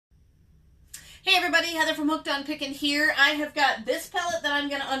Hey everybody, Heather from Hooked on Pickin here. I have got this palette that I'm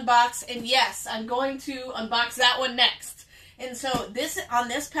going to unbox, and yes, I'm going to unbox that one next. And so on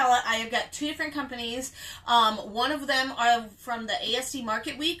this palette, I have got two different companies. One of them are from the ASD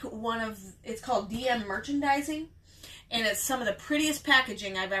Market Week. It's called DM Merchandising. And it's some of the prettiest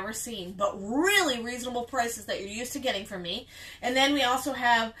packaging I've ever seen, but really reasonable prices that you're used to getting from me. And then we also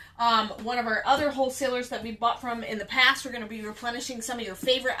have one of our other wholesalers that we bought from in the past. We're going to be replenishing some of your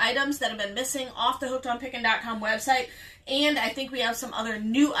favorite items that have been missing off the hookedonpickin.com website. And I think we have some other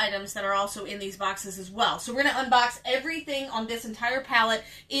new items that are also in these boxes as well. So we're going to unbox everything on this entire palette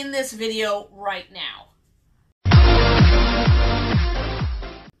in this video right now.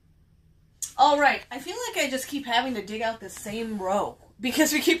 All right, I feel like I just keep having to dig out the same row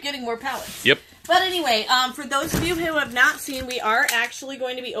because we keep getting more pallets. Yep. But anyway, for those of you who have not seen, we are actually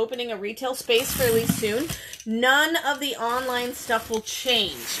going to be opening a retail space fairly soon. None of the online stuff will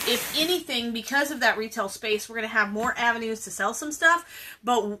change. If anything, because of that retail space, we're going to have more avenues to sell some stuff.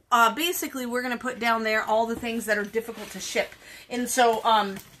 But basically, we're going to put down there all the things that are difficult to ship. And so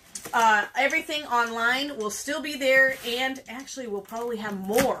everything online will still be there, and actually we'll probably have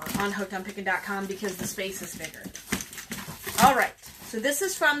more on hookedonpickin.com because the space is bigger. Alright, so this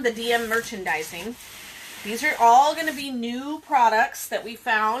is from the DM Merchandising. These are all going to be new products that we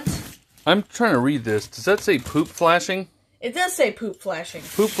found. I'm trying to read this. Does that say poop flashing? It does say poop flashing.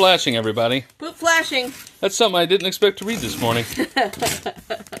 Poop flashing, everybody. Poop flashing. That's something I didn't expect to read this morning.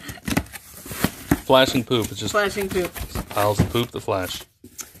 Flashing poop. It's just flashing poop. Piles of poop that flash.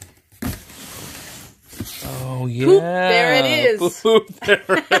 Oh, yeah. Poop, there it is. Poop, there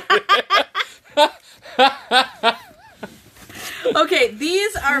it is. Okay,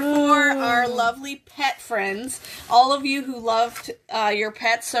 these are for our lovely pet friends. All of you who loved your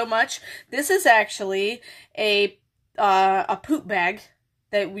pets so much. This is actually a poop bag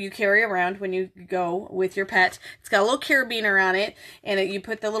that you carry around when you go with your pet. It's got a little carabiner on it, and you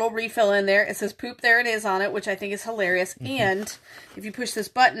put the little refill in there. It says poop, there it is on it, which I think is hilarious. Mm-hmm. And if you push this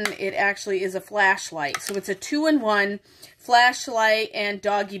button, it actually is a flashlight. So it's a 2-in-1 flashlight and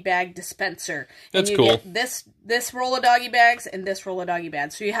doggy bag dispenser. That's and you cool. Get this roll of doggy bags and this roll of doggy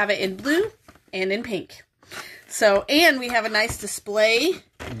bags. So you have it in blue and in pink. So, and we have a nice display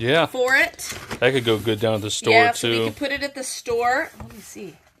for it. That could go good down at the store, yeah, too. So we can put it at the store. Let me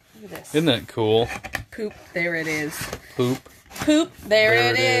see. Look at this. Isn't that cool? Poop, there it is. Poop. Poop, there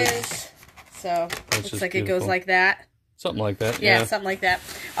it is. So, That's looks like beautiful. it goes like that. Something like that, yeah. Something like that.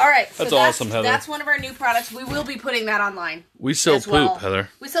 All right. So that's awesome, Heather. That's one of our new products. We will be putting that online. We sell poop, Heather.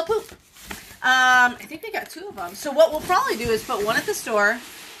 We sell poop. I think we got 2 of them. So what we'll probably do is put one at the store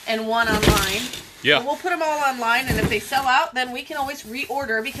and one online. Yeah. But we'll put them all online, and if they sell out, then we can always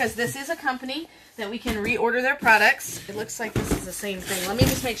reorder, because this is a company that we can reorder their products. It looks like this is the same thing. Let me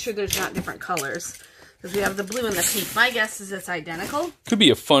just make sure there's not different colors, because we have the blue and the pink. My guess is it's identical. Could be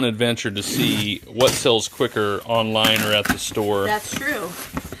a fun adventure to see what sells quicker online or at the store. That's true.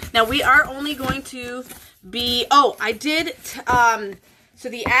 Now, we are only going to be... Oh, I did... So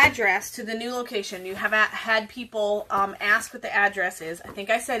the address to the new location, you have had people ask what the address is. I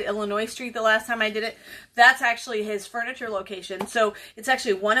think I said Illinois Street the last time I did it. That's actually his furniture location. So it's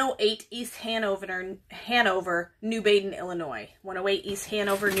actually 108 East Hanover, New Baden, Illinois. 108 East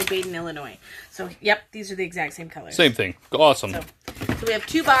Hanover, New Baden, Illinois. So, yep, these are the exact same colors. Same thing. Awesome. So we have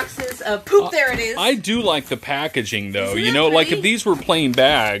 2 boxes of poop. There it is. I do like the packaging, though. Isn't You know, that like pretty? if these were plain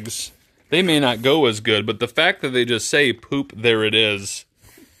bags, they may not go as good. But the fact that they just say poop, there it is.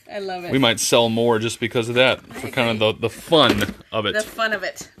 I love it. We might sell more just because of that. For kind of the fun of it. The fun of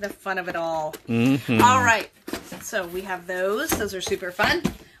it. The fun of it all. Mm-hmm. All right. So we have those. Those are super fun.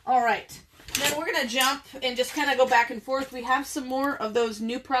 All right. Then we're going to jump and just kind of go back and forth. We have some more of those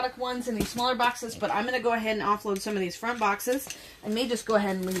new product ones in these smaller boxes, but I'm going to go ahead and offload some of these front boxes. I may just go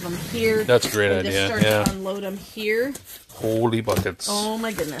ahead and leave them here. That's a great idea. Just start to unload them here. Holy buckets. Oh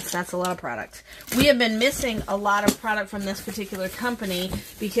my goodness, that's a lot of product. We have been missing a lot of product from this particular company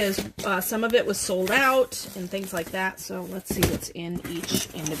because some of it was sold out and things like that. So let's see what's in each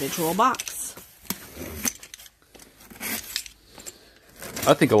individual box.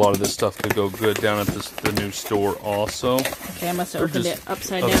 I think a lot of this stuff could go good down at the new store also. Okay, I must have opened it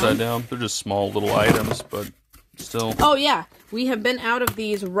upside down. Upside down. They're just small little items, but still. Oh, yeah. We have been out of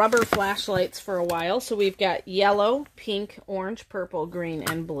these rubber flashlights for a while. So we've got yellow, pink, orange, purple, green,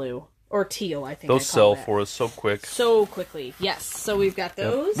 and blue. Or teal, I think. Those sell for us so quick. So quickly. Yes. So we've got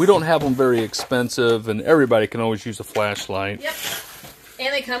those. Yep. We don't have them very expensive, and everybody can always use a flashlight. Yep.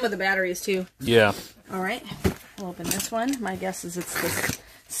 And they come with the batteries, too. Yeah. All right. We'll open this one. My guess is it's the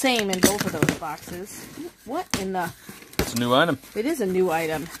same in both of those boxes. What in the... It's a new item. It is a new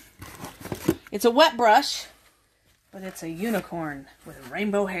item. It's a wet brush, but it's a unicorn with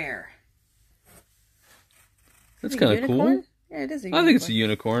rainbow hair. That's kind of cool. Yeah, it is a unicorn. I think it's a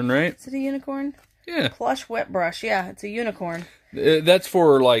unicorn, right? Is it a unicorn? Yeah. Plush wet brush. Yeah, it's a unicorn. That's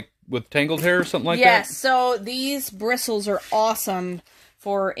for, like, with tangled hair or something like that? Yes, so these bristles are awesome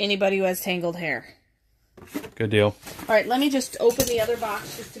for anybody who has tangled hair. Good deal. All right, let me just open the other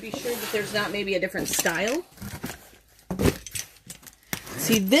box just to be sure that there's not maybe a different style.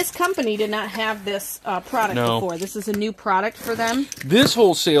 See, this company did not have this product before. This is a new product for them. This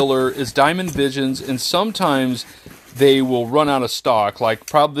wholesaler is Diamond Visions, and sometimes they will run out of stock. Like,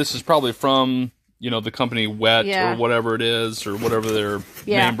 this is probably from, you know, the company Wet or whatever it is, or whatever their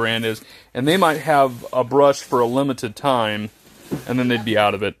name brand is. And they might have a brush for a limited time, and then they'd be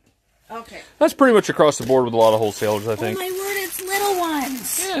out of it. Okay. That's pretty much across the board with a lot of wholesalers, I think. Oh, my word, it's little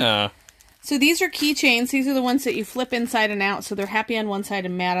ones. Yeah. So these are keychains. These are the ones that you flip inside and out. So they're happy on one side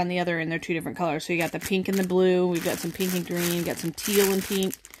and matte on the other, and they're two different colors. So you got the pink and the blue. We've got some pink and green. Got some teal and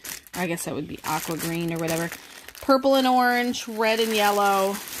pink. I guess that would be aqua green or whatever. Purple and orange. Red and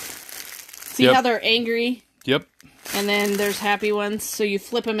yellow. See how they're angry? Yep. And then there's happy ones. So you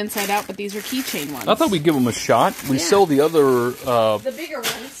flip them inside out, but these are keychain ones. I thought we'd give them a shot. We sell the other... the bigger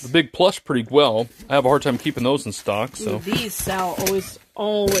ones. The big plush pretty well. I have a hard time keeping those in stock. So these sell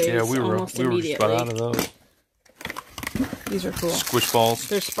always yeah, we were just about out of those. These are cool. Squish balls.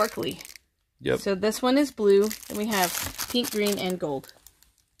 They're sparkly. Yep. So this one is blue, and we have pink, green, and gold.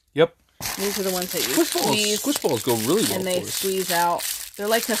 Yep. These are the ones that you squeeze. Squish balls go really well. And they squeeze out. They're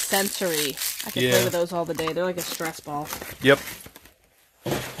like a sensory. I could play with those all the day. They're like a stress ball. Yep.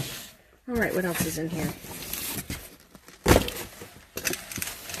 All right, what else is in here?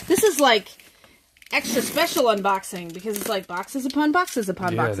 This is like extra special unboxing because it's like boxes upon boxes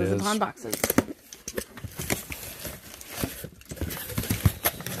upon boxes upon boxes.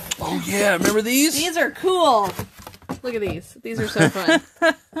 Oh yeah, remember these? These are cool. Look at these. These are so fun.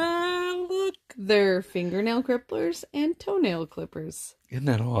 Look, they're fingernail clippers and toenail clippers. Isn't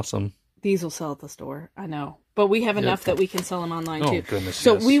that awesome? These will sell at the store. I know. But we have enough that we can sell them online too. Goodness,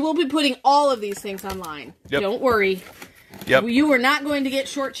 so we will be putting all of these things online. Yep. Don't worry. Yep. You are not going to get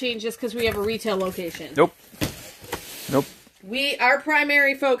shortchanged just because we have a retail location. Nope. Nope. Our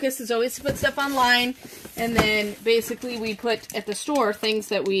primary focus is always to put stuff online, and then basically we put at the store things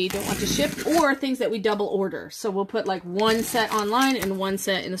that we don't want to ship or things that we double order. So we'll put like one set online and one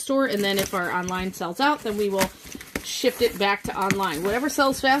set in the store, and then if our online sells out, then we will shift it back to online. Whatever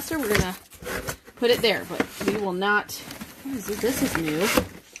sells faster, we're going to put it there, but we will not... What is this? This is new.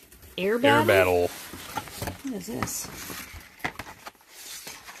 Air battle? Air battle. What is this?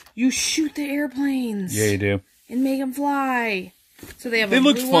 You shoot the airplanes. Yeah, you do. And make them fly. So they have They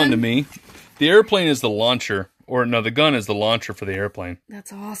look fun to me. The airplane is the launcher. Or no, the gun is the launcher for the airplane.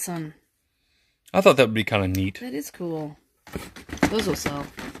 That's awesome. I thought that would be kind of neat. That is cool. Those will sell.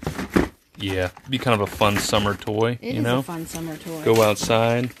 Yeah, be kind of a fun summer toy, It you is know? a fun summer toy. Go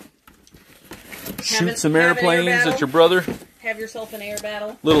outside. Shoot some airplanes at your brother. Have yourself an air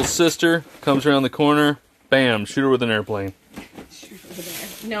battle. Little sister comes around the corner. Bam, shoot her with an airplane.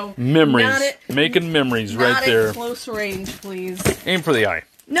 No. Memories. Making memories right there. Not at close range, please. Aim for the eye.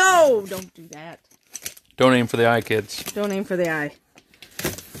 No, don't do that. Don't aim for the eye, kids. Don't aim for the eye.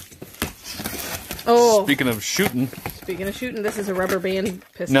 Oh. Speaking of shooting. This is a rubber band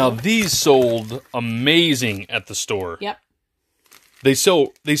pistol. Now, these sold amazing at the store. Yep. They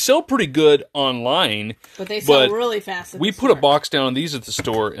sell pretty good online. But they sell really fast at we the put store. a box down on these at the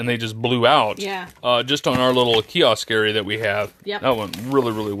store, and they just blew out. Yeah. Just on our little kiosk area that we have. Yep. That went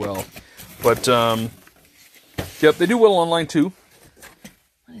really, really well. But, yep, they do well online, too.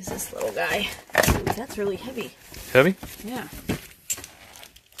 What is this little guy? Ooh, that's really heavy. Heavy? Yeah.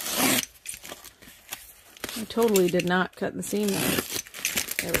 I totally did not cut the seam there.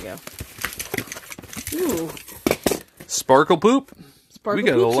 There we go. Ooh. Sparkle poop? Sparkle we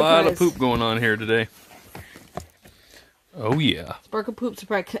got poop a lot surprise. of poop going on here today. Oh, yeah. Sparkle poop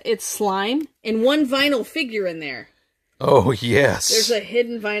surprise. It's slime and one vinyl figure in there. Oh, yes. There's a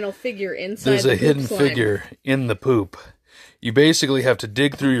hidden vinyl figure inside There's the a hidden slime. figure in the poop. You basically have to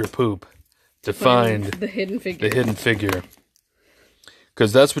dig through your poop to find the hidden figure. The hidden figure.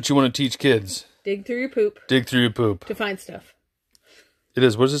 Because that's what you want to teach kids. Dig through your poop. Dig through your poop. To find stuff. It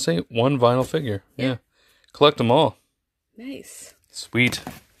is. What does it say? One vinyl figure. Yeah. Collect them all. Nice. Sweet.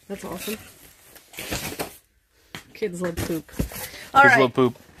 That's awesome. Kids love poop. Kids love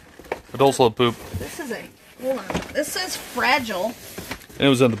poop. Adults love poop. This is a... Hold on. This says fragile. And it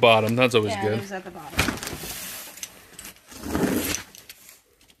was at the bottom. That's always good. Yeah, it was at the bottom.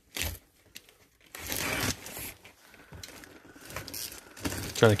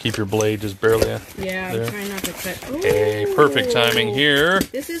 Trying to keep your blade just barely there. Yeah, I'm trying not to cut. Ooh. Hey, perfect timing here.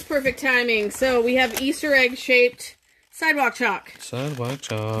 This is perfect timing. So we have Easter egg shaped sidewalk chalk. Sidewalk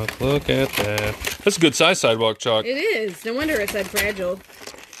chalk. Look at that. That's a good size sidewalk chalk. It is. No wonder it said fragile.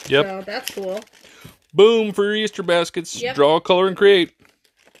 Yep. So that's cool. Boom for your Easter baskets. Yep. Draw, color, and create.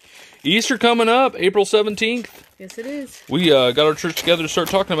 Easter coming up, April 17th. Yes, it is. We got our church together to start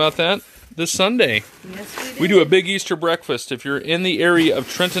talking about that this Sunday. Yes, we do. We do a big Easter breakfast. If you're in the area of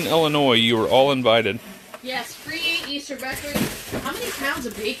Trenton, Illinois, you are all invited. Yes, free Easter breakfast. How many pounds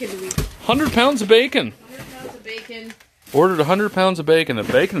of bacon do we... 100 pounds of bacon. 100 pounds of bacon. Ordered 100 pounds of bacon. The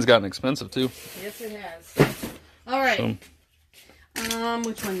bacon's gotten expensive, too. Yes, it has. All right. So,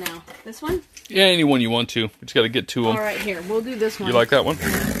 which one now? This one? yeah, any one you want to. You just got to get to them. All right, here. We'll do this one. You like that one?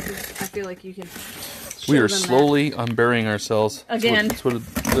 I feel like you can... We are slowly unburying ourselves. Again. That's what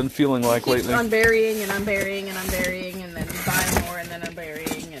it's been feeling like lately. Unburying and unburying and unburying and then buying more and then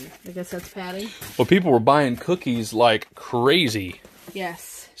unburying. And I guess that's padding. Well, people were buying cookies like crazy.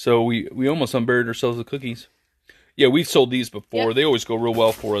 Yes. So we almost unburied ourselves with cookies. Yeah, we've sold these before. Yep. They always go real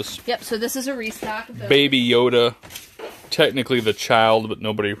well for us. Yep, so this is a restock of those. Baby Yoda. Technically the child, but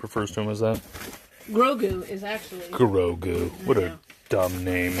nobody refers to him as that. Grogu is actually... Grogu. What a dumb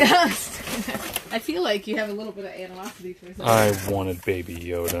name. I feel like you have a little bit of animosity towards that. I wanted Baby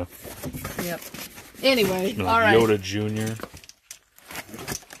Yoda. Yep. Anyway, Like all right. Yoda Jr.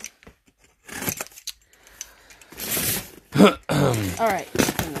 All right,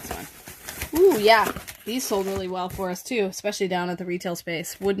 and this one. Ooh, yeah. These sold really well for us, too, especially down at the retail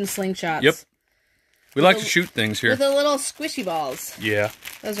space. Wooden slingshots. Yep. We like to shoot things here. With the little squishy balls. Yeah.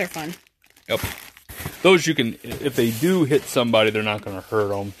 Those are fun. Yep. Those you can, if they do hit somebody, they're not going to hurt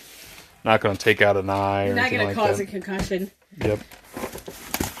them. Not going to take out an eye or anything like that. Not going to cause a concussion. Yep.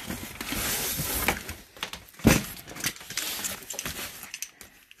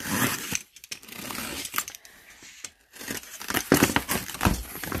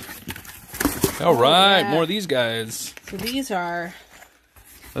 All right, more of these guys. So these are...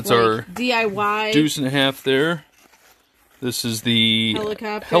 That's like our DIY deuce and a half there. This is the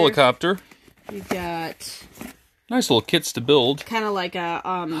helicopter. We've got nice little kits to build. kind of like a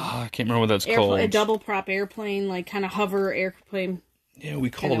I can't remember what that's called. a double prop airplane, like kind of hover airplane. Yeah, we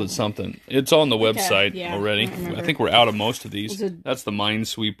called it something. It's on the website already. I think we're out of most of these. That's the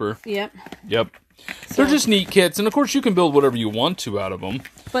Minesweeper. Yep. Yep. So, they're just neat kits, and of course you can build whatever you want to out of them.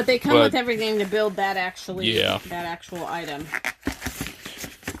 But they come with everything to build that actual item.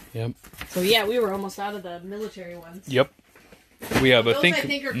 Yep. So yeah, we were almost out of the military ones. Yep. We have, I think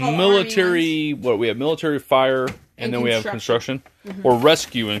military. What we have: military, fire, and then we have construction, or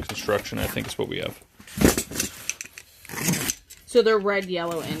rescue and construction. I think is what we have. So they're red,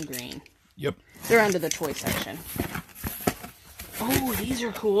 yellow, and green. Yep. They're under the toy section. Oh, these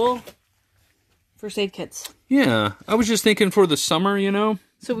are cool. First aid kits. Yeah, I was just thinking for the summer, you know.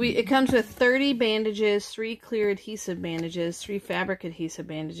 So it comes with 30 bandages, 3 clear adhesive bandages, 3 fabric adhesive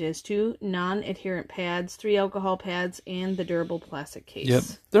bandages, 2 non-adherent pads, 3 alcohol pads, and the durable plastic case. Yep,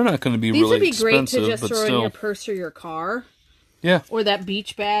 they're not going to be really expensive, these would be great to just throw still in your purse or your car. Yeah. Or that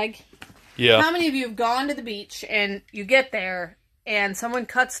beach bag. Yeah. How many of you have gone to the beach and you get there and someone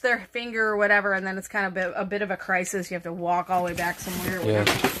cuts their finger or whatever, and then it's kind of a bit of a crisis. You have to walk all the way back somewhere or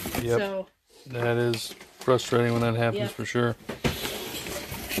whatever. Yep. So that is frustrating when that happens for sure.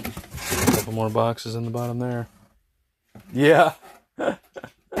 A couple more boxes in the bottom there. Yeah. That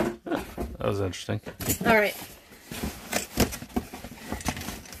was interesting. All right.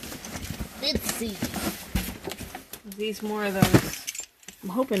 Let's see. These more of those. I'm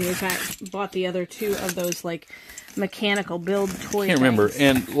hoping we've bought the other 2 of those, like, mechanical build toy Can't remember.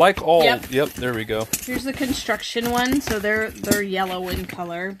 And like all... Yep, there we go. Here's the construction one. So they're yellow in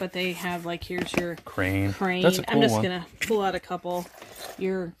color, but they have, like, here's your... Crane. That's a cool I'm just one. going to pull out a couple.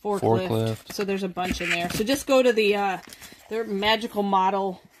 Your forklift. So there's a bunch in there. So just go to the their magical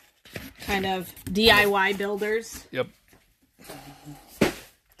model kind of DIY builders. Yep.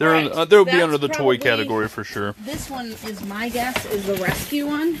 They'll be under the toy category for sure. This one is my guess is the rescue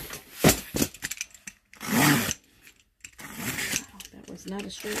one. Oh, that was not a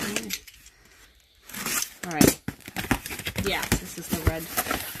straight line. All right. Yeah, this is the red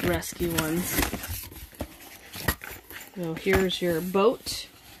rescue ones. So here's your boat.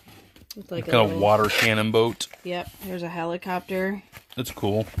 With like kind of water cannon boat. Yep. Here's a helicopter. That's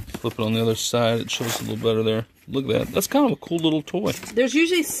cool. Flip it on the other side. It shows a little better there. Look at that. That's kind of a cool little toy. There's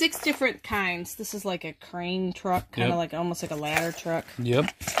usually 6 different kinds. This is like a crane truck, kind of like almost like a ladder truck. Yep.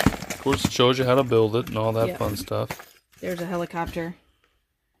 Of course, it shows you how to build it and all that fun stuff. There's a helicopter.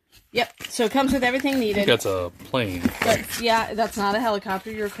 Yep. So it comes with everything needed. I think that's a plane. Yeah, that's not a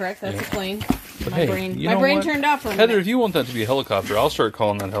helicopter. You're correct. That's a plane. But my brain turned off for a minute. Heather, if you want that to be a helicopter, I'll start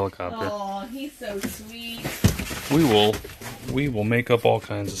calling that helicopter. Oh, he's so sweet. We will make up all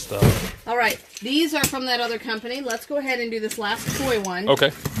kinds of stuff. All right. These are from that other company. Let's go ahead and do this last toy one.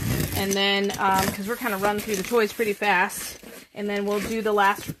 Okay. And then, because we're kind of running through the toys pretty fast, and then we'll do the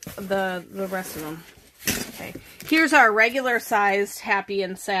rest of them. Okay. Here's our regular sized happy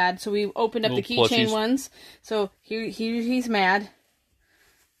and sad. So we opened up the keychain ones. So he's mad.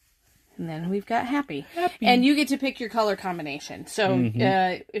 And then we've got happy. And you get to pick your color combination. So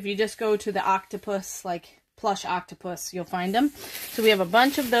if you just go to the octopus, like plush octopus, you'll find them. So we have a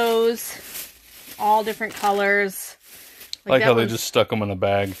bunch of those, all different colors. Like how they just stuck them in a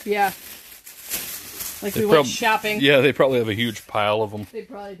bag. Yeah. Like we went shopping. Yeah, they probably have a huge pile of them. They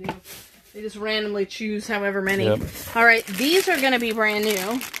probably do. They just randomly choose however many. Yep. All right, these are going to be brand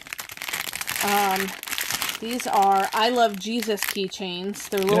new. These are I Love Jesus keychains.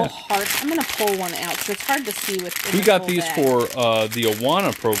 They're little hearts. I'm going to pull one out because it's hard to see with. We got these for the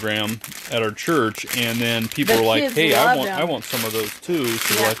Awana program at our church, and then people were like, "Hey, I want some of those too."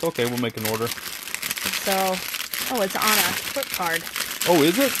 So we're like, "Okay, we'll make an order." So, oh, it's on a clip card. Oh,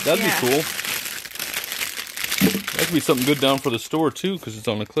 is it? That'd be cool. That could be something good down for the store too, because it's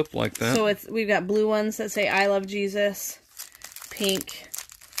on a clip like that. So we've got blue ones that say "I Love Jesus," pink,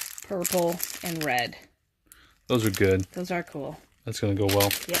 purple, and red. Those are good. Those are cool. That's going to go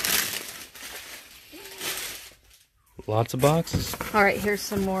well. Yep. Lots of boxes. All right, here's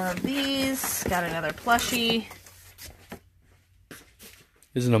some more of these. Got another plushie.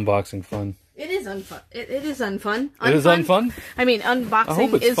 Isn't unboxing fun? It is unfun. It is unfun. It is unfun? I mean, unboxing I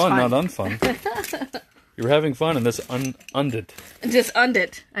hope it's is fun, fun. not unfun. You're having fun, and this undid. Just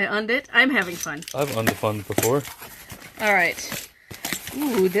undid. I undid. I'm having fun. I've undefun before. All right.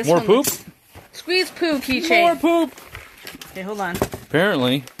 Ooh, this more one poop? Squeeze poo keychain. More poop. Okay, hold on.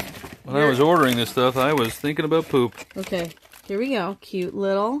 Apparently, when I was ordering this stuff, I was thinking about poop. Okay, here we go. Cute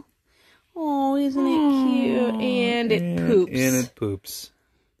little. Oh, isn't it cute? And it poops. And it poops.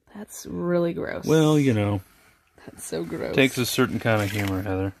 That's really gross. Well, you know. That's so gross. Takes a certain kind of humor,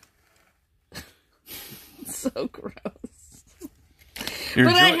 Heather. So gross. But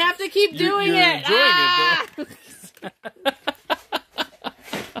I have to keep doing it. You're enjoying it,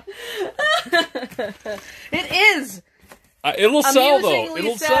 It is. It'll sell, though.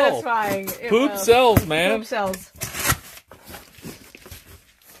 It'll satisfying. sell. Poop sells, man. Poop sells.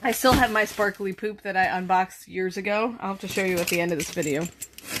 I still have my sparkly poop that I unboxed years ago. I'll have to show you at the end of this video.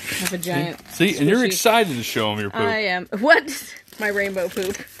 I have a giant. See, and you're excited to show them your poop. I am. What? My rainbow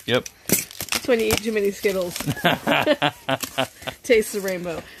poop. Yep. That's when you eat too many Skittles. Taste the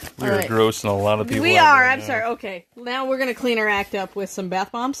rainbow. We're grossing a lot of people. We are. I'm sorry. Okay. Now we're going to clean our act up with some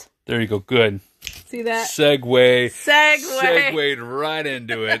bath bombs. There you go. Good. See that? Segued right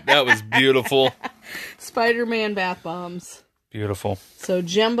into it. That was beautiful. Spider-Man bath bombs. Beautiful. So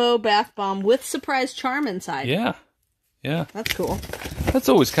jumbo bath bomb with surprise charm inside. Yeah. Yeah. That's cool. That's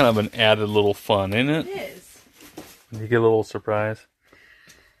always kind of an added little fun, isn't it? It is. You get a little surprise.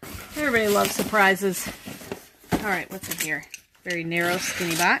 Everybody loves surprises. All right, what's in here? Very narrow,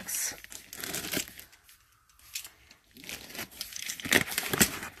 skinny box.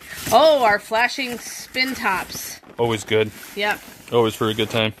 Oh, our flashing spin tops. Always good. Yep. Always for a good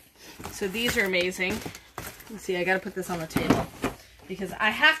time. So these are amazing. Let's see, I got to put this on the table. Because I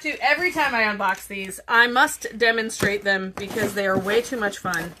have to, every time I unbox these, I must demonstrate them because they are way too much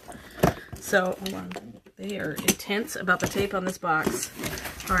fun. So, hold on. They are intense about the tape on this box.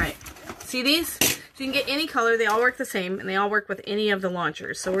 All right. See these? So you can get any color. They all work the same, and they all work with any of the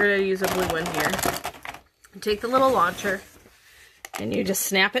launchers. So we're going to use a blue one here. You take the little launcher, and you just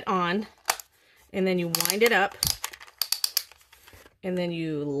snap it on, and then you wind it up, and then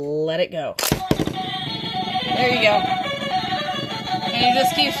you let it go. There you go. And it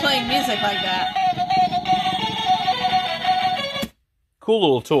just keeps playing music like that. Cool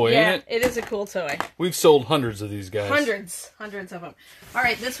little toy, ain't it? Yeah, it is a cool toy. We've sold hundreds of these guys. Hundreds of them. All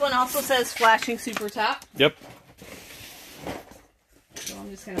right, this one also says flashing super top. Yep. So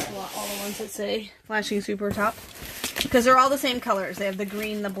I'm just going to pull out all the ones that say flashing super top. Because they're all the same colors. They have the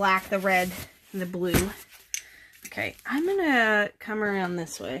green, the black, the red, and the blue. Okay, I'm going to come around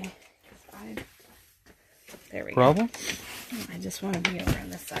this way. There we Problem? go. I just want to be over on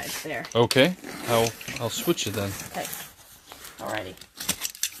this side. There. Okay. I'll switch it then. Okay. Alrighty.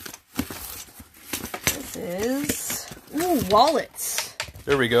 This is... Ooh, wallets.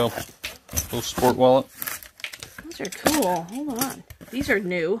 There we go. Little sport wallet. Those are cool. Hold on. These are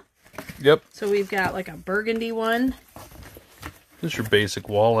new. Yep. So we've got like a burgundy one. This is your basic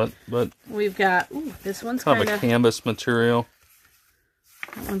wallet, but we've got, ooh, this one's kind of a canvas material.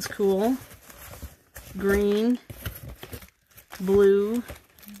 That one's cool. Green, blue,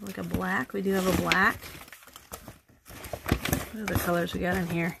 like a black. We do have a black. What are the colors we got in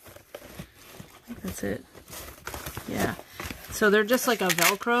here? I think that's it. Yeah. So they're just like a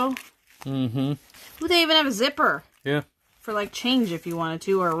Velcro. Mm-hmm. Ooh, they even have a zipper. Yeah. For like change if you wanted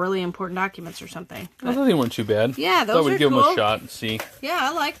to, or really important documents or something. But I thought they weren't too bad. Yeah, those I thought we'd are give cool. them a shot and see. Yeah,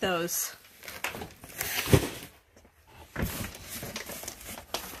 I like those.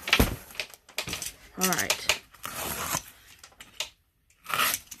 All right.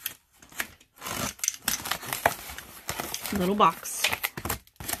 Little box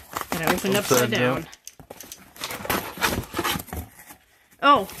that I opened upside down.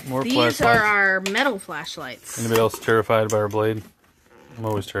 Oh, more these flashlights. are our metal flashlights. Anybody else terrified by our blade? I'm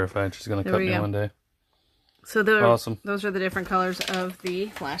always terrified. She's going to cut me one day. So awesome. Those are the different colors of the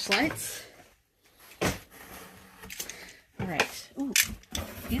flashlights. All right. Ooh,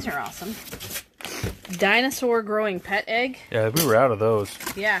 these are awesome. Dinosaur growing pet egg. Yeah, we were out of those.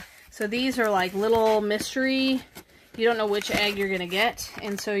 Yeah. So these are like little mystery. You don't know which egg you're going to get.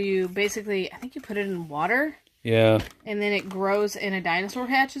 And so you basically, I think you put it in water. Yeah. And then it grows and a dinosaur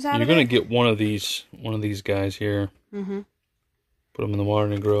hatches out of it. You're going to get one of these guys here. Mm-hmm. Put them in the water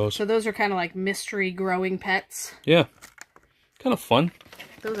and it grows. So those are kind of like mystery growing pets. Yeah. Kind of fun.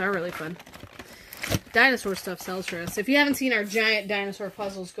 Those are really fun. Dinosaur stuff sells for us. If you haven't seen our giant dinosaur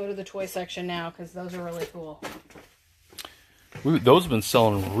puzzles, go to the toy section now because those are really cool. Those have been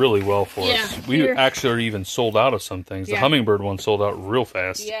selling really well for us. We actually are even sold out of some things. The hummingbird one sold out real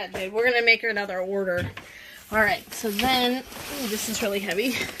fast. Yeah, it did. We're going to make another order. All right, so then, ooh, this is really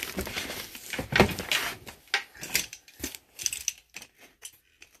heavy.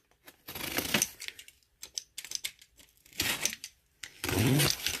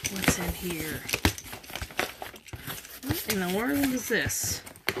 What's in here? What in the world is this?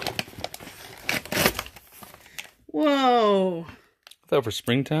 Whoa! I thought for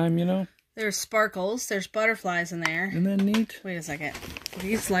springtime, you know? There's sparkles. There's butterflies in there. Isn't that neat? Wait a second. Do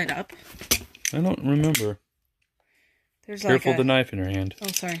these light up? I don't remember. There's Careful like the knife in your hand. Oh,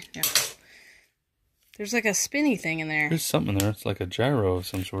 sorry. Yeah. There's like a spinny thing in there. There's something in there. It's like a gyro of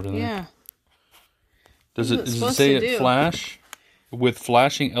some sort in there. Yeah. Does it say it flash? With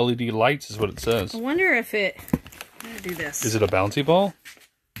flashing LED lights is what it says. I wonder if it... I'm going to do this. Is it a bouncy ball?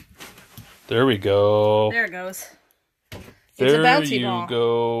 There we go. There it goes. There it's a bouncy you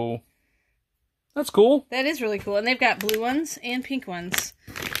go. That's cool. That is really cool. And they've got blue ones and pink ones.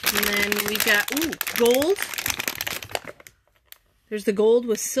 And then we've got, ooh, gold. There's the gold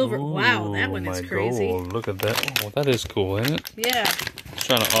with silver. Ooh, wow, that one is crazy. Gold. Look at that. Oh, that is cool, isn't it? Yeah. It's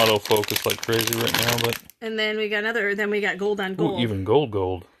trying to autofocus like crazy right now, but... And then we got another, then we got gold on gold. Ooh, even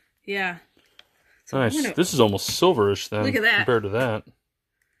gold. Yeah. So nice. This is almost silverish then. Look at that. Compared to that.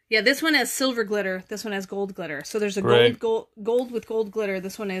 Yeah, this one has silver glitter. This one has gold glitter. So there's a gold with gold glitter.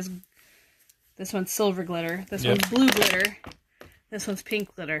 This one's silver glitter. This one's blue glitter. This one's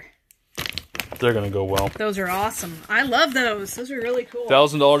pink glitter. They're going to go well. Those are awesome. I love those. Those are really cool.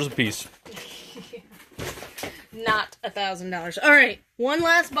 $1,000 a piece. Not $1,000. All right, one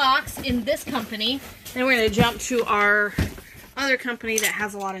last box in this company. Then we're going to jump to our other company that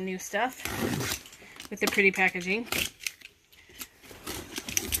has a lot of new stuff with the pretty packaging.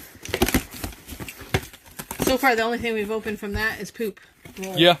 So far, the only thing we've opened from that is poop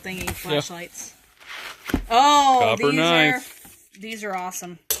roll thingy flashlights. Oh, copper knife. These are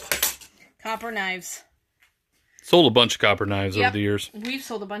awesome. Copper knives. Sold a bunch of copper knives over the years. We've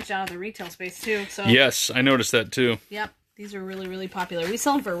sold a bunch out of the retail space too. So yes, I noticed that too. Yep, these are really, really popular. We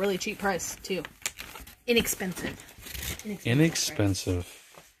sell them for a really cheap price too. Inexpensive.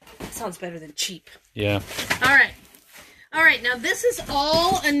 That sounds better than cheap. Yeah. All right. Now this is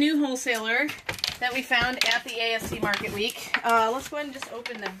all a new wholesaler that we found at the ASC Market Week. Let's go ahead and just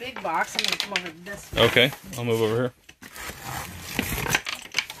open the big box. I'm going to come over to this way. Okay, I'll move over here.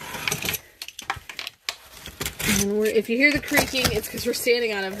 And if you hear the creaking, it's because we're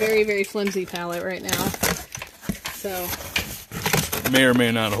standing on a very, very flimsy pallet right now. So. May or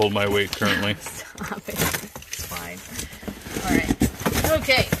may not hold my weight currently. Stop it. It's fine. All right.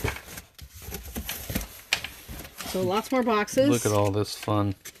 Okay. So lots more boxes. Look at all this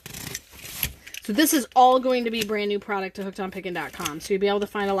fun. So this is all going to be brand new product to hookedonpickin.com. So you'll be able to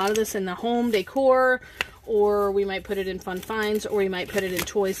find a lot of this in the home decor, or we might put it in fun finds, or we might put it in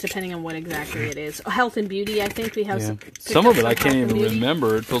toys, depending on what exactly it is. Health and beauty, I think we have some of it I can't even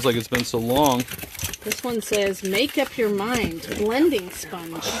remember. It feels like it's been so long. This one says, make up your mind, blending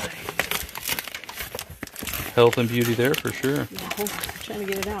sponge. Health and beauty there for sure. Yeah, I'm trying to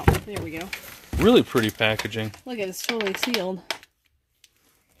get it out. There we go. Really pretty packaging. Look at it, it's totally sealed.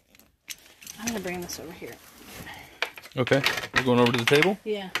 I'm going to bring this over here. Okay. We're going over to the table?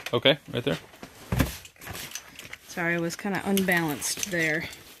 Yeah. Okay, right there. Sorry, I was kind of unbalanced there.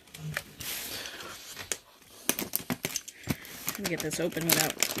 Let me get this open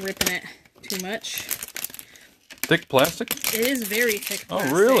without ripping it too much. Thick plastic? It is very thick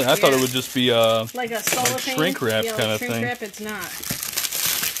plastic. Oh, really? I thought it would just be like a cellophane, shrink wrap kind of shrink thing. Wrap, it's not.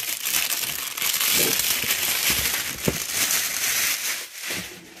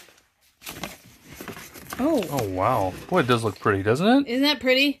 Oh, wow. Boy, it does look pretty, doesn't it? Isn't that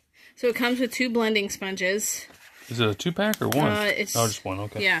pretty? So it comes with 2 blending sponges. Is it a 2-pack or 1? It's, oh, just 1,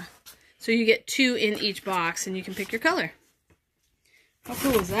 okay. Yeah. So you get 2 in each box, and you can pick your color. How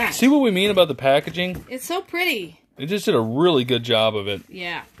cool is that? See what we mean about the packaging? It's so pretty. They just did a really good job of it.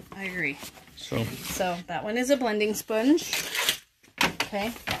 Yeah, I agree. So that one is a blending sponge.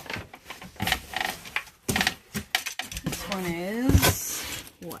 Okay. This one is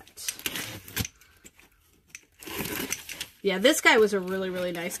what? Yeah, this guy was a really,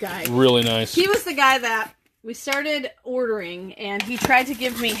 really nice guy. Really nice. He was the guy that we started ordering, and he tried to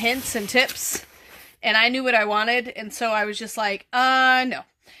give me hints and tips, and I knew what I wanted, and so I was just like, no.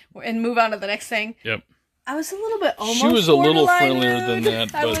 And move on to the next thing. Yep. I was a little bit almost She was a little friendlier than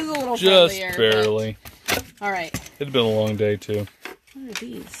that, but I was a little just friendlier, barely. But... All right. It'd been a long day, too. What are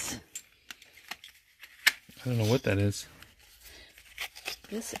these? I don't know what that is.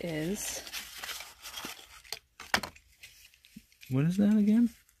 This is... What is that again?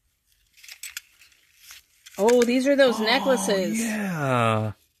 Oh, these are those necklaces.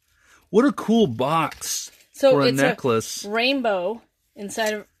 Yeah. What a cool box for a necklace. A rainbow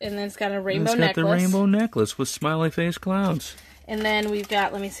inside of, and then it's got a rainbow necklace. It's got the rainbow necklace with smiley face clouds. And then we've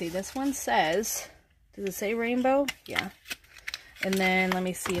got, let me see, this one says, does it say rainbow? Yeah. And then let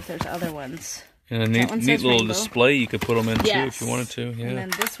me see if there's other ones. And a neat little display you could put them in too if you wanted to. Yeah. And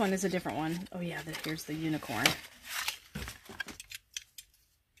then this one is a different one. Oh yeah, here's the unicorn.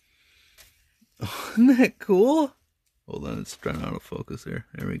 Oh, isn't that cool? Hold on, it's trying out of focus there.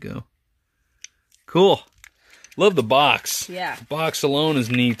 There we go. Cool. Love the box. Yeah. The box alone is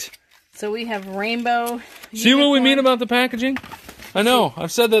neat. So we have rainbow. See what we mean about the packaging? I know.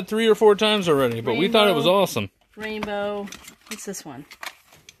 I've said that 3 or 4 times already, but we thought it was awesome. Rainbow. What's this one?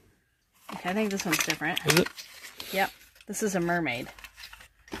 Okay, I think this one's different. Is it? Yep. This is a mermaid.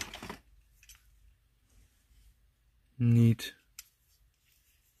 Neat.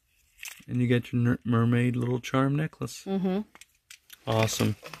 And you get your mermaid little charm necklace. Mm-hmm.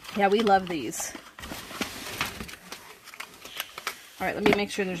 Awesome. Yeah, we love these. All right, let me make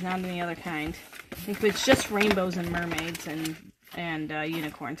sure there's not any other kind. I think it's just rainbows and mermaids and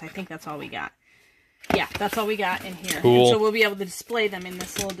unicorns. I think that's all we got. Yeah, that's all we got in here. Cool. And so we'll be able to display them in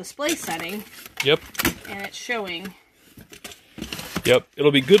this little display setting. Yep. And it's showing. Yep.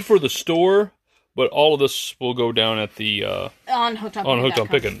 It'll be good for the store, but all of this will go down at the... on Hooked on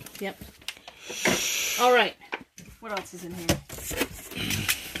Pickin. Yep. All right. What else is in here?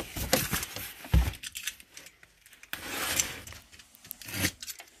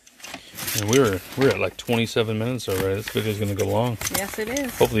 And we're at like 27 minutes already. This video's going to go long. Yes, it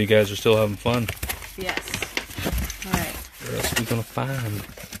is. Hopefully you guys are still having fun. Yes. All right. What else are we going to find?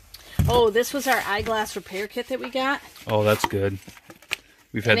 Oh, this was our eyeglass repair kit that we got. Oh, that's good.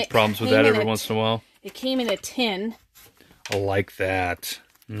 We've had problems with that every once in a while. It came in a tin. I like that.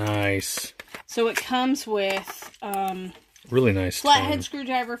 Nice. So it comes with really nice flathead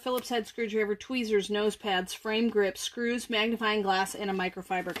screwdriver, Phillips head screwdriver, tweezers, nose pads, frame grips, screws, magnifying glass, and a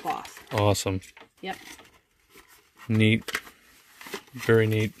microfiber cloth. Awesome. Yep. Neat. Very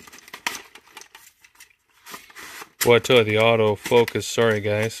neat. Boy, I tell you, the autofocus, sorry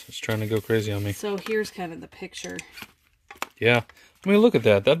guys, it's trying to go crazy on me. So here's kind of the picture. Yeah. I mean, look at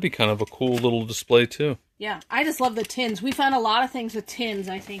that. That'd be kind of a cool little display, too. Yeah, I just love the tins. We found a lot of things with tins,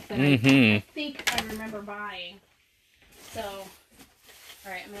 I think, that I think I remember buying. So,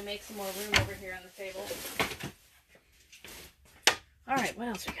 all right, I'm going to make some more room over here on the table. All right, what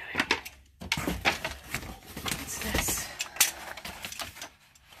else we got here? What's this?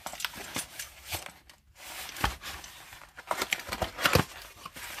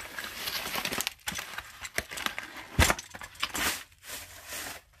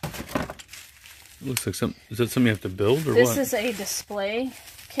 It looks like something. Is that something you have to build or what? This is a display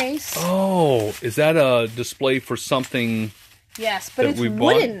case. Oh, is that a display for something? Yes, but it's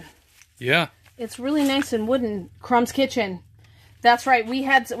wooden. Yeah. It's really nice and wooden. Crumb's Kitchen. That's right.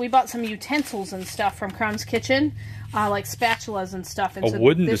 We bought some utensils and stuff from Crumb's Kitchen, like spatulas and stuff. And a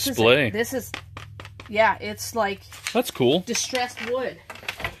wooden display. This is Yeah, it's like... That's cool. Distressed wood.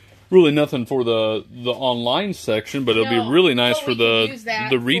 Really nothing for the online section, but it'll be really nice for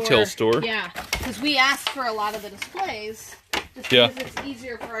the retail store. Yeah, because we asked for a lot of the displays just because it's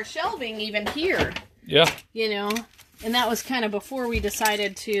easier for our shelving even here. Yeah. You know, and that was kind of before we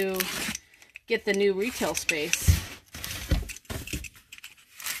decided to get the new retail space.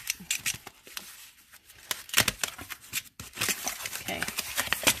 Okay.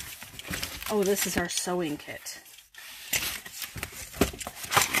 Oh, this is our sewing kit.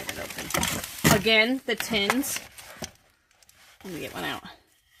 Again, the tins. Let me get one out.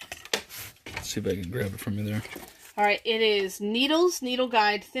 Let's see if I can grab it from you there. Alright, it is needles, needle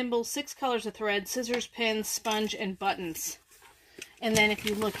guide, thimbles, 6 colors of thread, scissors, pins, sponge, and buttons. And then if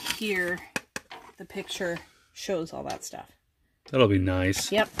you look here, the picture shows all that stuff. That'll be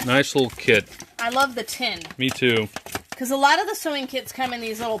nice. Yep. Nice little kit. I love the tin. Me too. Because a lot of the sewing kits come in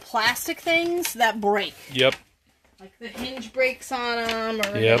these little plastic things that break. Yep. Like the hinge breaks on them,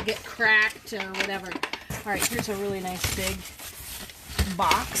 or they get cracked, or whatever. All right, here's a really nice big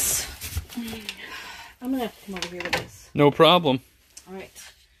box. I'm going to have to come over here with this. No problem. All right.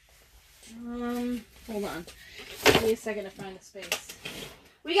 Hold on. Give me a second to find a space.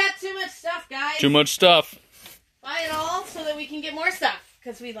 We got too much stuff, guys. Too much stuff. Buy it all so that we can get more stuff,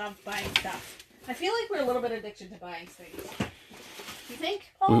 because we love buying stuff. I feel like we're a little bit addicted to buying things. You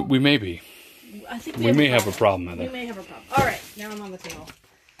think? Oh. We may be. I think we may have a problem with it. We may have a problem. All right, now I'm on the table.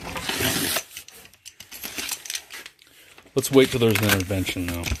 Let's wait till there's an intervention,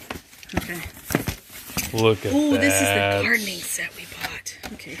 though. Okay. Look at that. Oh, this is the gardening set we bought.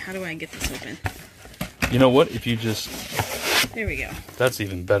 Okay, how do I get this open? You know what? If you just... There we go. That's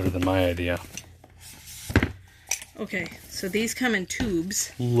even better than my idea. Okay, so these come in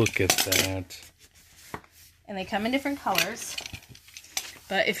tubes. Look at that. And they come in different colors.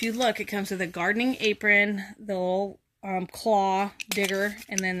 But if you look, it comes with a gardening apron, the little claw digger,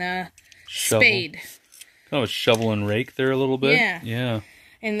 and then the spade. Kind of a shovel and rake there a little bit. Yeah. Yeah.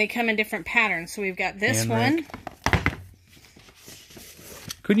 And they come in different patterns. So we've got this one.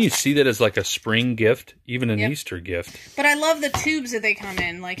 Couldn't you see that as like a spring gift? Even an Easter gift. But I love the tubes that they come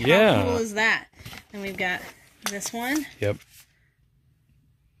in. Like, how cool is that? And we've got this one. Yep.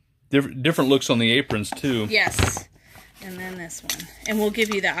 Different looks on the aprons, too. Yes. And then this one. And we'll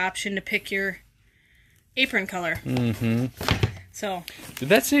give you the option to pick your apron color. Mm-hmm. So. Did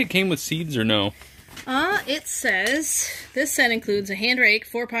that say it came with seeds or no? It says, this set includes a hand rake,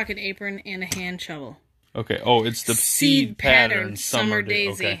 4-pocket apron, and a hand shovel. Okay. Oh, it's the seed pattern Summer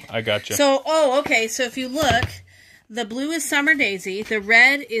Daisy. Okay, I gotcha. So, okay. So if you look, the blue is Summer Daisy, the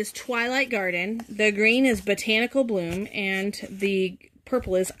red is Twilight Garden, the green is Botanical Bloom, and the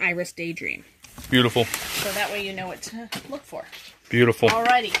purple is Iris Daydream. Beautiful. So that way you know what to look for. Beautiful.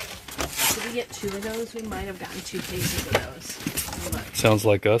 Alrighty. Did we get 2 of those? We might have gotten 2 cases of those. Look. Sounds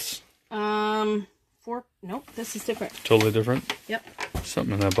like us. 4. Nope, this is different. Totally different? Yep.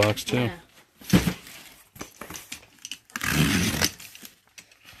 Something in that box, too. Yeah.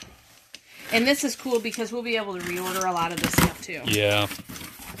 And this is cool because we'll be able to reorder a lot of this stuff, too. Yeah.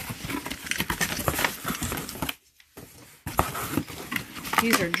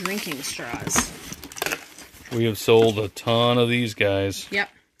 These are drinking straws. We have sold a ton of these guys. Yep.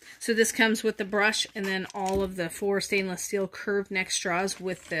 So this comes with the brush and then all of the 4 stainless steel curved neck straws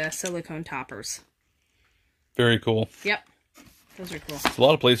with the silicone toppers. Very cool. Yep. Those are cool. A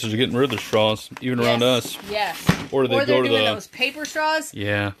lot of places are getting rid of their straws, even around us. Yes. Or they're doing those paper straws.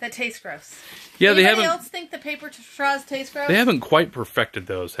 Yeah. That taste gross. Yeah, Anybody else think the paper straws taste gross? They haven't quite perfected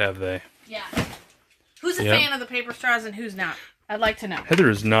those, have they? Yeah. Who's a fan of the paper straws and who's not? I'd like to know. Heather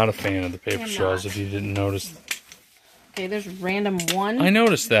is not a fan of the paper straws, if you didn't notice. Okay, there's random 1. I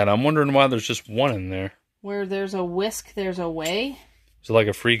noticed that. I'm wondering why there's just 1 in there. Where there's a whisk, there's a way. Is it like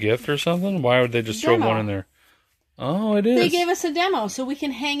a free gift or something? Why would they just throw 1 in there? Oh, it is. They gave us a demo so we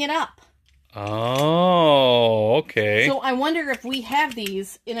can hang it up. Oh, okay. So I wonder if we have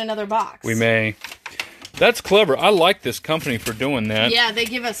these in another box. We may. That's clever. I like this company for doing that. Yeah, they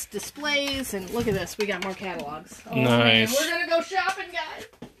give us displays, and look at this. We got more catalogs. Oh, nice. Man. We're going to go shopping, guys.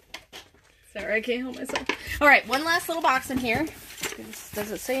 Sorry, I can't help myself. All right, one last little box in here.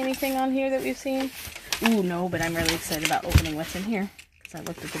 Does it say anything on here that we've seen? Ooh, no, but I'm really excited about opening what's in here. Because I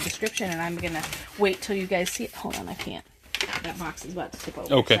looked at the description, and I'm going to wait till you guys see it. Hold on, I can't. That box is about to tip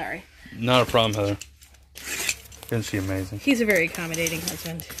over. Okay. Sorry. Not a problem, Heather. Isn't she amazing? He's a very accommodating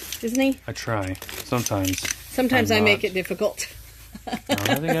husband, isn't he? I try. Sometimes. Sometimes I make it difficult. No,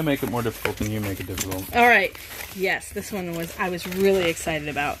 I think I make it more difficult than you make it difficult. All right. Yes, this one I was really excited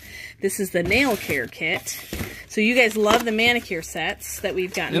about. This is the nail care kit. So you guys love the manicure sets that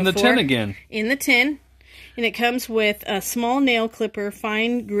we've gotten in before. the tin again. In the tin. And it comes with a small nail clipper,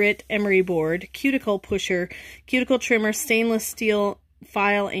 fine grit emery board, cuticle pusher, cuticle trimmer, stainless steel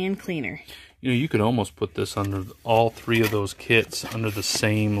file, and cleaner. You know, you could almost put this under all 3 of those kits under the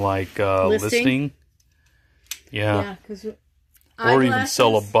same, like, listing. Yeah. Yeah, or even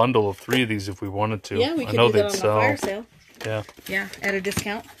sell a bundle of 3 of these if we wanted to. Yeah, we could do that on the fire sale. Yeah. Yeah, at a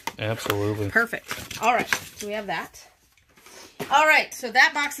discount. Absolutely. Perfect. All right, so we have that. All right, so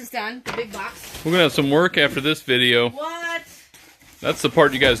that box is done, the big box. We're going to have some work after this video. What? That's the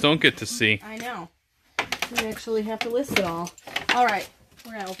part you guys don't get to see. I know. We actually have to list it all. All right,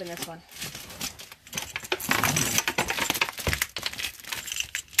 we're going to open this one.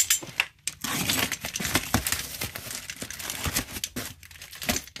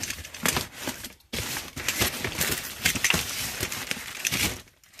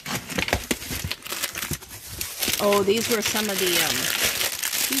 Oh, these were some of the,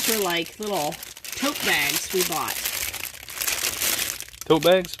 these were like little tote bags we bought. Tote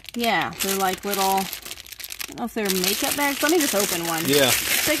bags? Yeah, they're like little, I don't know if they're makeup bags. Let me just open one. Yeah.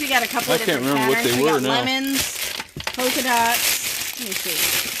 Looks like we got a couple of different patterns. I can't remember what they were now. Lemons, polka dots. Let me see.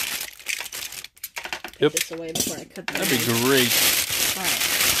 Put this away before I cut the That'd be great. All right.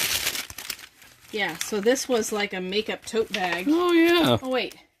 Yeah, so this was like a makeup tote bag. Oh, yeah. Oh,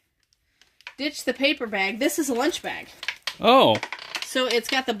 wait. Ditch the paper bag. This is a lunch bag. Oh. So it's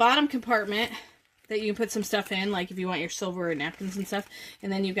got the bottom compartment that you can put some stuff in, like if you want your silver or napkins and stuff.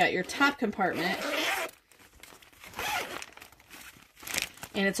 And then you've got your top compartment.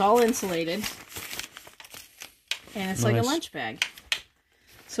 And it's all insulated. And it's like a lunch bag.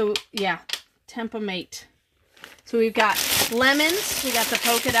 So, yeah. Tempomate. So we've got lemons. We got the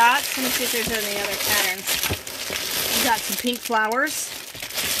polka dots. Let me see if there's any other patterns. We've got some pink flowers.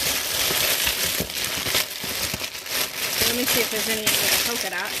 Let me see if there's any of the polka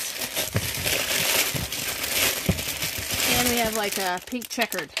dots. And we have like a pink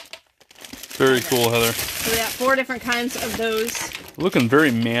checkered. Very cool, Heather. So we got 4 different kinds of those. Looking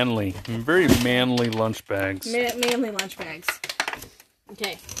very manly. Very manly lunch bags. Manly lunch bags.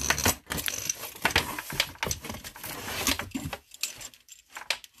 Okay.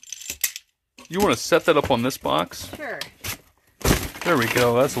 You want to set that up on this box? Sure. There we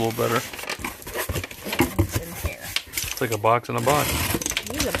go. That's a little better. It's in here. It's like a box in a box.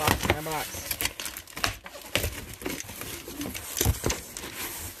 It is a box in a box.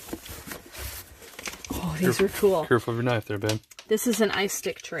 Oh, these are cool. Careful of your knife there, babe. This is an ice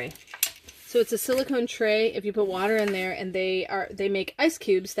stick tray. So it's a silicone tray. If you put water in there, and they make ice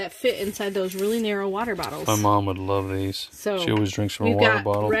cubes that fit inside those really narrow water bottles. My mom would love these. So she always drinks from a water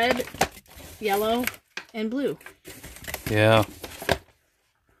bottle. Red, yellow, and blue. Yeah.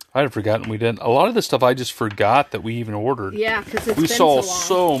 I had forgotten we did. A lot of the stuff I just forgot that we even ordered. Yeah, because it's we been saw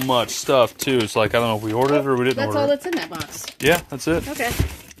so long. so much stuff too. It's like I don't know if we ordered it or we didn't order it. That's all that's in that box. Yeah, that's it. Okay.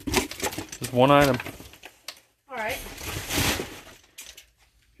 Just one item. All right.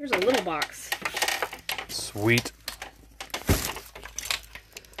 Here's a little box. Sweet.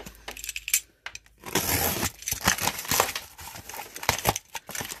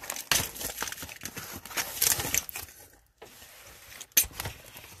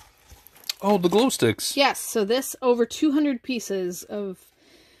 Oh, the glow sticks. Yes, so this over 200 pieces of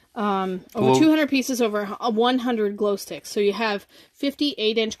over 200 pieces over 100 glow sticks. So you have 50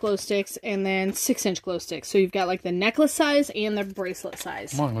 8-inch glow sticks and then 6-inch glow sticks. So you've got like the necklace size and the bracelet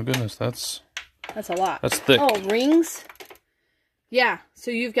size. Oh my goodness, that's a lot. That's thick. Oh, rings. Yeah, so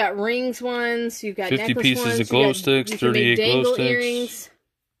you've got rings ones, you've got 50 necklace pieces ones, of glow sticks, 38 glow sticks. Earrings.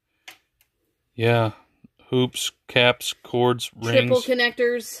 Yeah, hoops, caps, cords, rings. Triple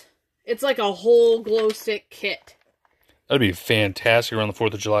connectors. It's like a whole glow stick kit. That'd be fantastic around the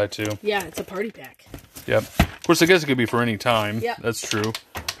 4th of July, too. Yeah, it's a party pack. Yep. Of course, I guess it could be for any time. Yep. That's true.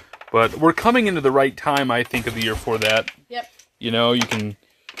 But we're coming into the right time, I think, of the year for that. Yep. You know, you can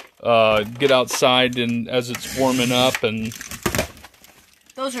get outside and as it's warming up. And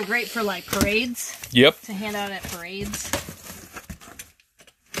those are great for, like, parades. Yep. To hand out at parades.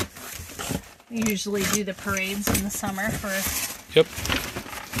 We usually do the parades in the summer for... Yep.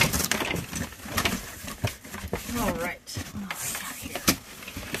 All right. What else we got here?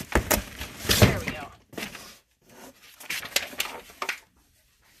 There we go.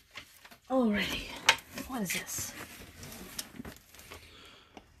 Alrighty. What is this?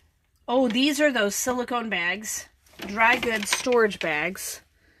 Oh, these are those silicone bags. Dry goods storage bags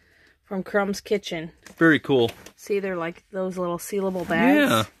from Crumb's Kitchen. Very cool. See, they're like those little sealable bags.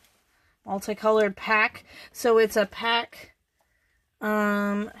 Yeah. Multicolored pack. So it's a pack...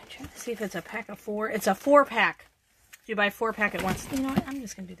 I'm trying to see if it's a pack of 4. It's a 4-pack. You buy 4-pack at once. You know what? I'm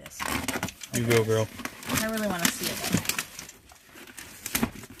just going to do this. You go, girl. I really want to see it though.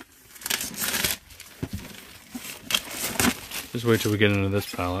 Just wait till we get into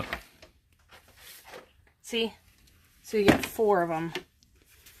this palette. See? So you get 4 of them.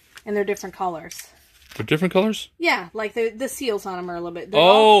 And they're different colors. They're different colors? Yeah, like the seals on them are a little bit.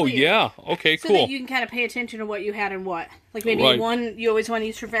 Oh, yeah. Okay, cool. So that you can kind of pay attention to what you had and what. Like maybe one you always want to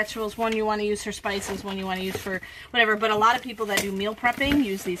use for vegetables, one you want to use for spices, one you want to use for whatever. But a lot of people that do meal prepping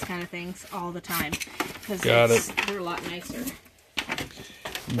use these kind of things all the time. Because they're a lot nicer.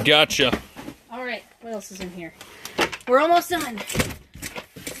 Gotcha. All right, what else is in here? We're almost done.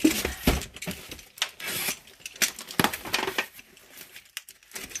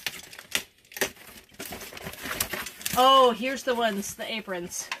 Oh, here's the ones, the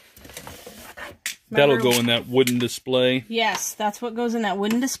aprons. That'll go in that wooden display. Yes, that's what goes in that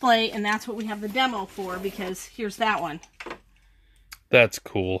wooden display, and that's what we have the demo for, because here's that one. That's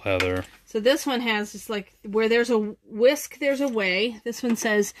cool, Heather. So this one has just like, where there's a whisk, there's a way. This one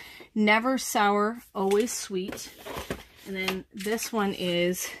says, never sour, always sweet. And then this one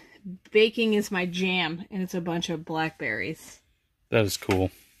is, baking is my jam, and it's a bunch of blackberries. That is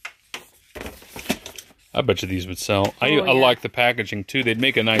cool. I bet you these would sell. Oh, I like the packaging, too. They'd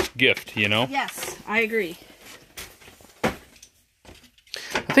make a nice gift, you know? Yes, I agree. I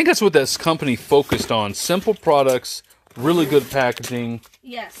think that's what this company focused on. Simple products, really good packaging.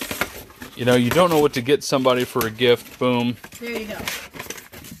 Yes. You know, you don't know what to get somebody for a gift. Boom. There you go.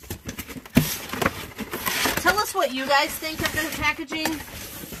 Tell us what you guys think of the packaging.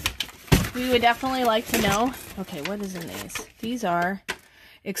 We would definitely like to know. Okay, what is in these? These are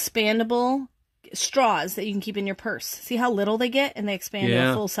expandable straws that you can keep in your purse. See how little they get? And they expand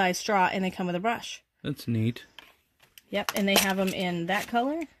to a full-size straw, and they come with a brush. That's neat. Yep, and they have them in that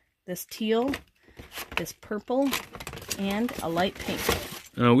color, this teal, this purple, and a light pink.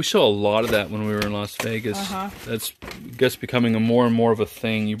 We saw a lot of that when we were in Las Vegas. That's, I guess, becoming more and more of a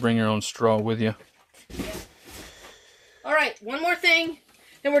thing. You bring your own straw with you. All right, one more thing.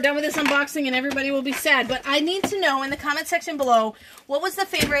 Then we're done with this unboxing and everybody will be sad. But I need to know in the comment section below, what was the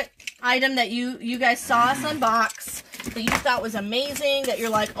favorite item that you guys saw us unbox, that you thought was amazing, that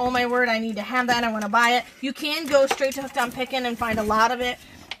you're like, oh my word, I need to have that, I want to buy it. You can go straight to Hooked on Pickin and find a lot of it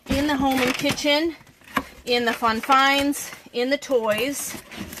in the home and kitchen, in the fun finds, in the toys.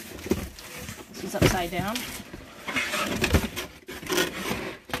 This is upside down.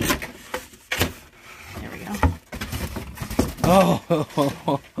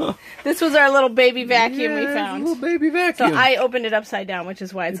 Oh, this was our little baby vacuum we found. Little baby vacuum. So I opened it upside down, which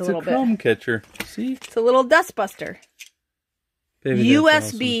is why it's a little bit. It's a crumb catcher. See? It's a little dust buster. Baby,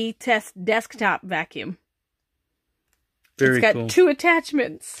 USB test desktop vacuum. Very cool. It's got cool. 2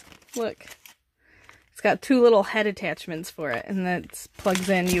 attachments. Look. It's got 2 little head attachments for it, and that plugs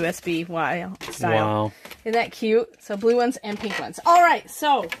in USB-Y style. Wow. Isn't that cute? So blue ones and pink ones. All right,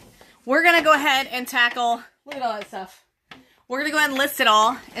 so we're going to go ahead and tackle, look at all that stuff. We're going to go ahead and list it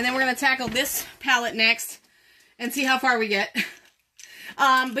all, and then we're going to tackle this palette next and see how far we get.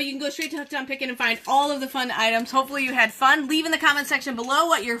 But you can go straight to Hooked on Pickin and find all of the fun items. Hopefully you had fun. Leave in the comment section below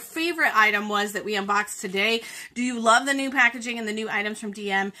what your favorite item was that we unboxed today. Do you love the new packaging and the new items from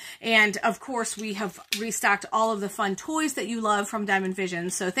DM? And, of course, we have restocked all of the fun toys that you love from Diamond Vision.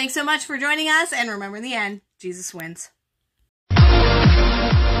 So thanks so much for joining us, and remember in the end, Jesus wins.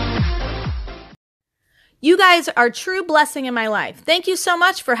 You guys are a true blessing in my life. Thank you so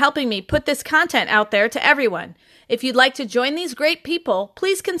much for helping me put this content out there to everyone. If you'd like to join these great people,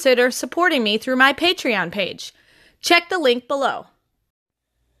 please consider supporting me through my Patreon page. Check the link below.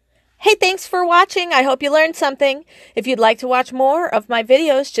 Hey, thanks for watching. I hope you learned something. If you'd like to watch more of my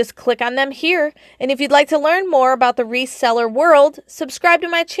videos, just click on them here. And if you'd like to learn more about the reseller world, subscribe to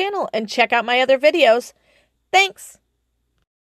my channel and check out my other videos. Thanks.